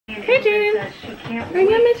Jaden. Are you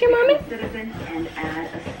gonna miss your mommy? Are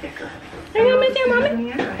you gonna miss your mommy?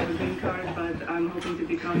 You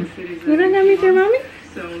don't gonna miss your mommy?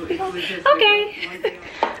 Okay.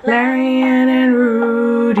 Larianne and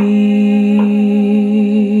Roody.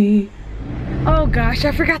 Oh gosh,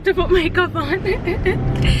 I forgot to put makeup on.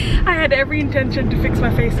 I had every intention to fix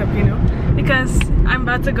my face up, you know, because I'm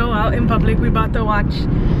about to go out in public. We're about to watch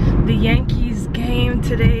the Yankees game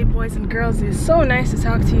today, boys and girls. It's so nice to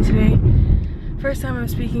talk to you today. First time I'm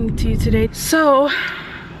speaking to you today. So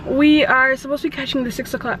we are supposed to be catching the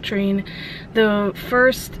 6 o'clock train. The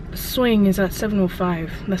first swing is at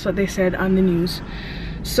 7:05. That's what they said on the news.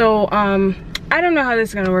 So I don't know how this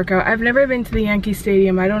is gonna work out. I've never been to the Yankee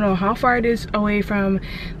Stadium. I don't know how far it is away from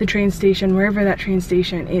the train station, wherever that train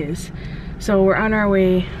station is. So we're on our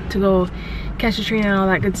way to go catch the train and all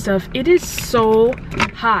that good stuff. It is so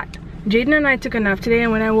hot. Jaden and I took a nap today,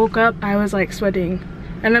 and when I woke up, I was like sweating.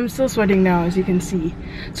 And I'm still sweating now, as you can see.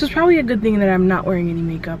 So it's probably a good thing that I'm not wearing any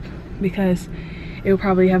makeup, because it will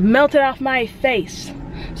probably have melted off my face.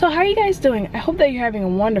 So how are you guys doing? I hope that you're having a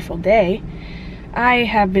wonderful day. I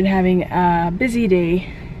have been having a busy day,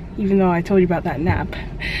 even though I told you about that nap.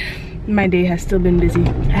 My day has still been busy.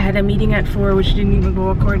 I had a meeting at 4, which didn't even go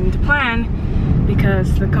according to plan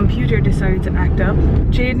because the computer decided to act up.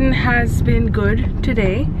 Jaden has been good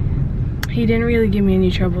today. He didn't really give me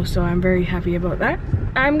any trouble, so I'm very happy about that.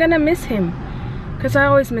 I'm gonna miss him, because I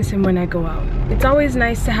always miss him when I go out. It's always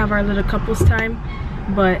nice to have our little couples time,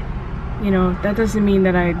 but you know, that doesn't mean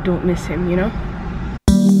that I don't miss him, you know?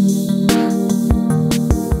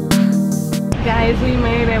 Guys, we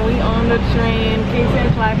made it. We on the train. Kacia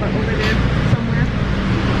and Clive are over there somewhere.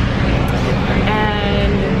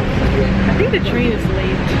 And I think the train is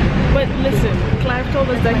late. But listen, Clive told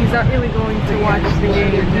us that he's not really going to watch the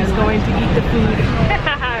game. He's going to eat the food.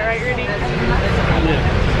 Right, Rudy?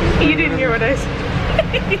 You didn't hear what I said.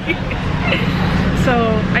 So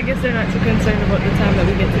I guess they're not too concerned about the time that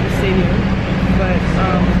we get to the stadium. But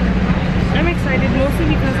I'm excited mostly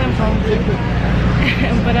because I'm homesick.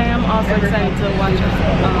 But I am also excited to watch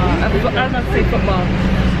I was about to say football,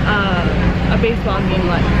 a baseball game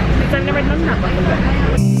live, because I've never done that before.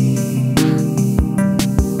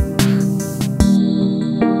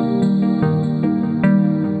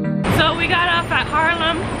 So we got off at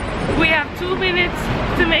Harlem. We have 2 minutes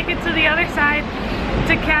to make it to the other side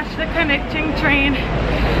to catch the connecting train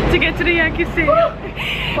to get to the Yankee Stadium.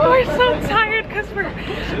 We're so tired because we're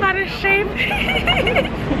out of shape.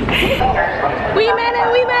 We made it,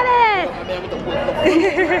 we made it!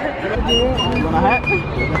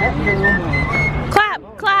 Clap,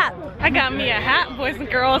 clap! I got me a hat, boys and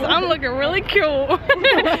girls. I'm looking really cute.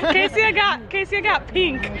 Kacia got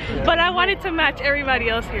pink, but I wanted to match everybody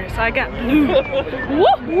else here, so I got blue.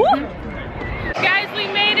 Woo, woo. Guys, we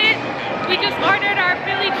made it. We just ordered our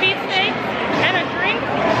Philly cheesesteak and a drink,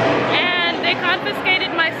 and they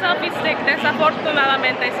confiscated my selfie stick,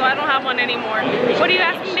 desafortunadamente, so I don't have one anymore. What are you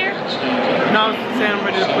asking, dear? No, I was saying I'm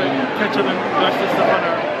ready to put ketchup and the rest of the stuff on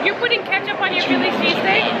our... You're putting ketchup on your Philly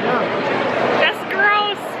cheesesteak? Yeah. That's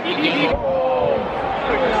gross.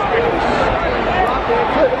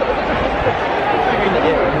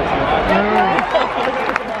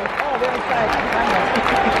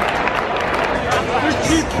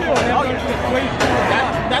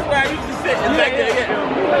 That's where I used to sit. Back there,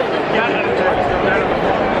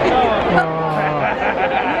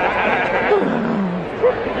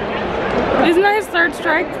 Isn't that his 3rd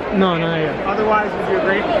strike? No, not yet. Otherwise, would you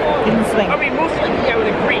agree? He didn't swing. I mean, most likely I would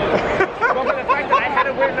agree. But for the fact that I had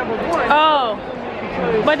to wear number 1. Oh.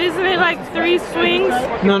 But isn't it like 3 swings?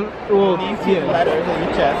 No, well, yeah. Letters in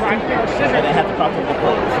your chest, and they have to cross over the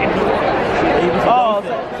clothes. Oh, so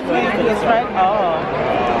that's right. Oh.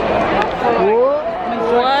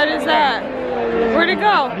 What is that? Where'd it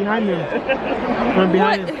go? Behind him. From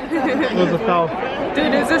behind him. It was a foul.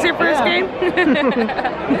 Dude, is this your first game?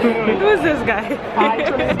 Who is this guy?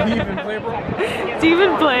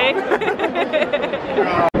 Stephen Play.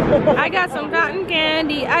 I got some cotton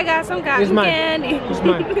candy. I got some cotton candy. It's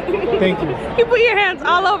mine. Thank you. You put your hands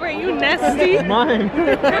all over it, you nasty. It's mine.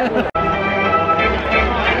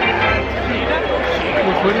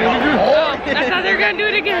 Oh, that's how they're gonna do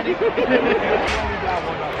it again.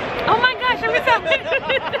 Oh my gosh, I missed that.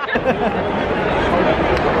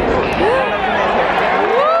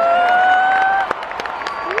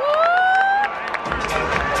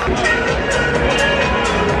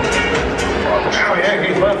 Now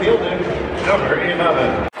Yankees left fielder, number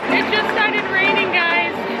 11. It just started raining,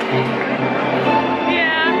 guys.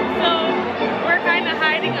 Yeah, so we're kind of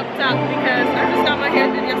hiding up top because I just got my hair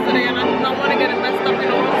did yesterday and I don't want to get it messed up, you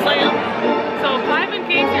know what I'm saying? So Clive and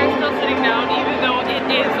Kacia are still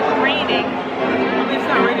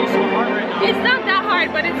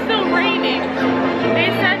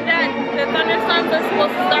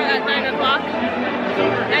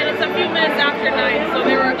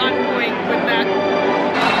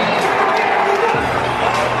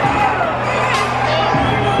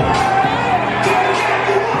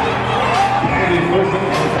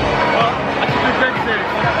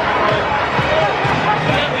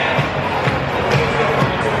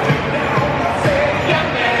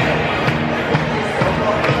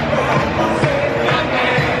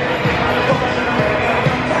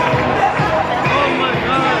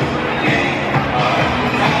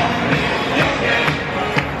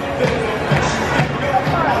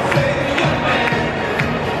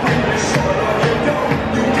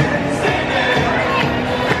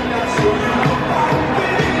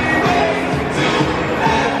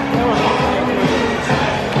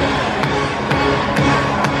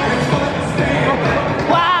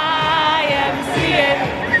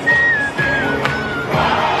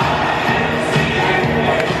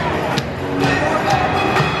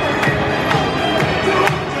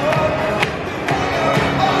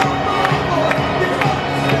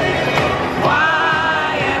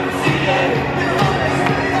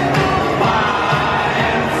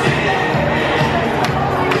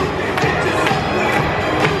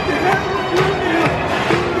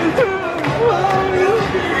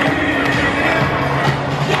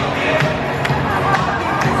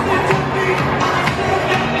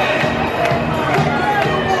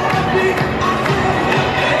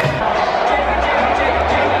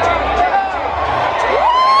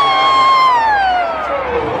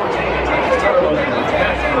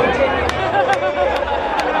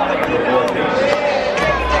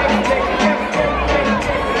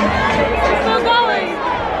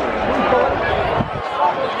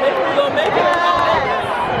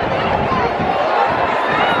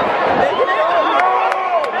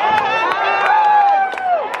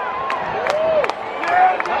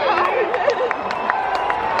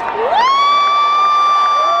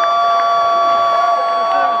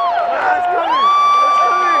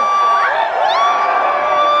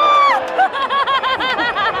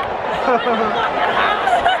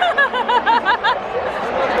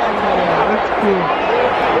That's cool.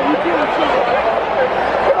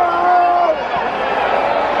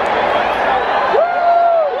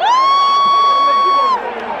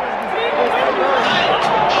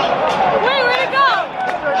 Wait, where'd it go?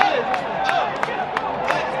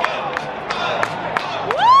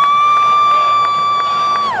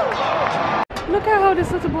 Look at how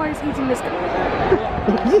this little boy is eating this guy.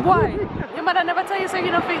 Why? Your mother never tell you so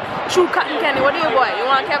you know if you chew cotton candy. What do you boy? You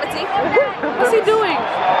want cavity? What's he doing?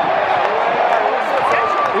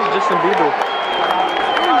 He's Justin Bieber.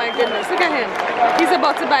 Oh my goodness, look at him. He's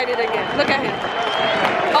about to bite it again. Look at him.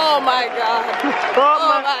 Oh my god. Oh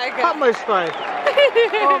my god. How much fun?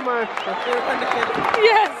 Oh my.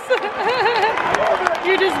 Yes.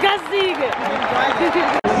 You're disgusting.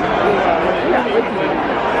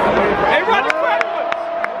 Hey, run the crap!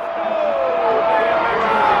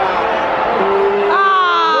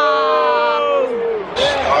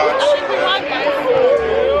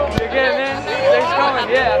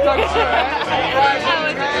 Yeah, I'm talking shit, right?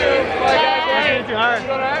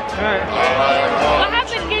 Alright. What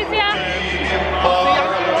happened, Kacia?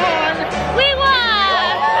 We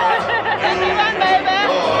won! Yankee won, baby!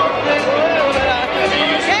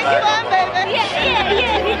 Yankee won, baby!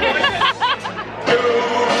 Yeah.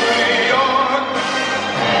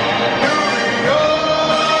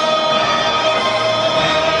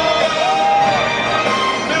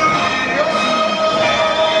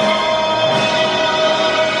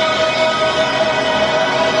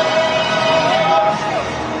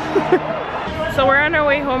 So we're on our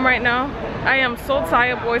way home right now. I am so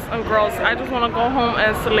tired, boys and girls. I just want to go home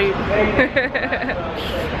and sleep.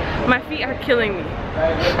 My feet are killing me.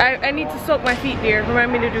 I need to soak my feet, dear.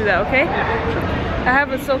 Remind me to do that, okay? I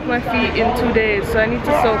haven't soaked my feet in 2 days, so I need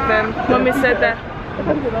to soak them. Mommy said that.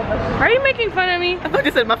 Are you making fun of me? I thought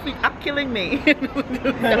you said my feet are killing me.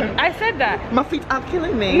 I said that. My feet are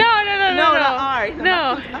killing me. No.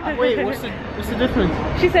 No. Wait, what's the difference?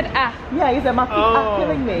 She said ah. Yeah, you said my feet are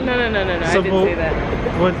killing me. No. So I didn't say that.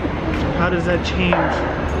 What? How does that change?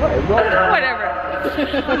 Whatever.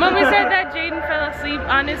 Mommy said that Jaden fell asleep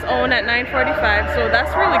on his own at 9:45, so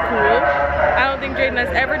that's really cool. I don't think Jaden has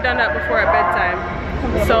ever done that before at bedtime.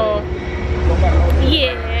 So,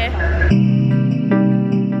 yeah.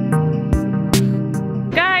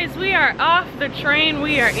 Guys, we are off the train.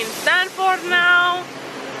 We are in Stamford now.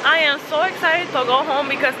 I am so excited to go home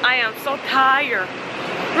because I am so tired.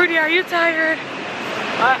 Rudy, are you tired?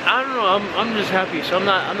 I don't know. I'm just happy. So I'm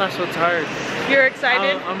not so tired. You're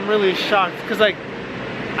excited? I'm really shocked because like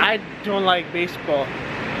I don't like baseball.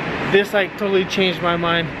 This like totally changed my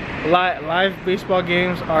mind. Live baseball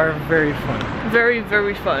games are very fun. Very,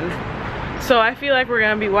 very fun. So I feel like we're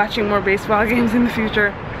gonna be watching more baseball games in the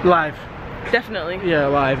future. Live. Definitely. Yeah,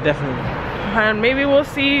 live, definitely. And maybe we'll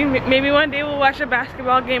see. Maybe one day we'll watch a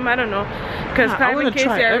basketball game. I don't know. Because I want to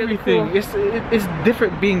try everything. Really cool. It's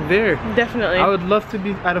different being there. Definitely. I would love to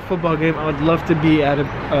be at a football game. I would love to be at a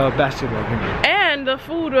basketball game. And the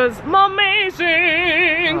food was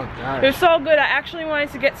amazing. Oh, gosh. It was so good. I actually wanted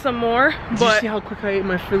to get some more. Did you see how quick I ate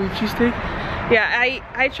my Philly cheesesteak? Yeah,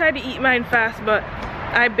 I tried to eat mine fast, but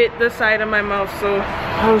I bit the side of my mouth, so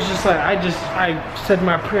I was just like, I said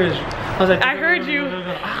my prayers. I was like, I heard you.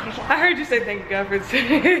 I heard you say thank God for this.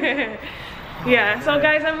 Yeah, so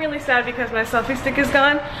guys, I'm really sad because my selfie stick is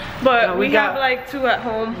gone, but we have like 2 at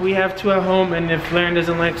home. We have 2 at home, and if Larianne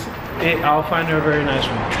doesn't like it, I'll find her a very nice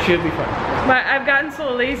one. She'll be fine. But I've gotten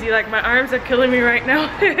so lazy, like my arms are killing me right now.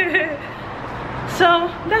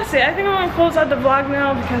 So that's it. I think I'm gonna close out the vlog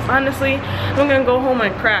now because honestly, I'm gonna go home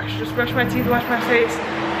and crash. Just brush my teeth, wash my face,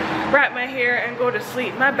 wrap my hair, and go to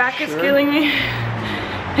sleep. My back is killing me.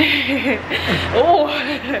 Oh,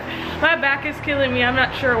 my back is killing me. I'm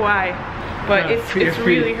not sure why, but it's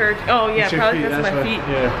really hurt. Oh yeah, probably that's my feet.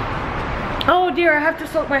 Yeah. Oh dear, I have to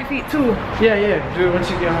soak my feet too. Yeah, do it once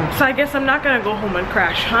you get home. So I guess I'm not gonna go home and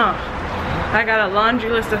crash, huh? I got a laundry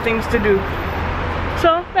list of things to do.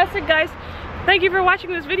 So that's it, guys. Thank you for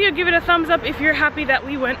watching this video. Give it a thumbs up if you're happy that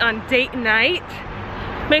we went on date night.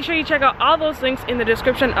 Make sure you check out all those links in the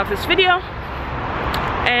description of this video.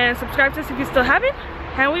 And subscribe to us if you still haven't.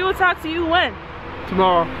 And we will talk to you when?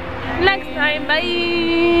 Tomorrow. Next time.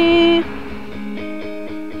 Bye.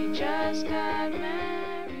 We just got married.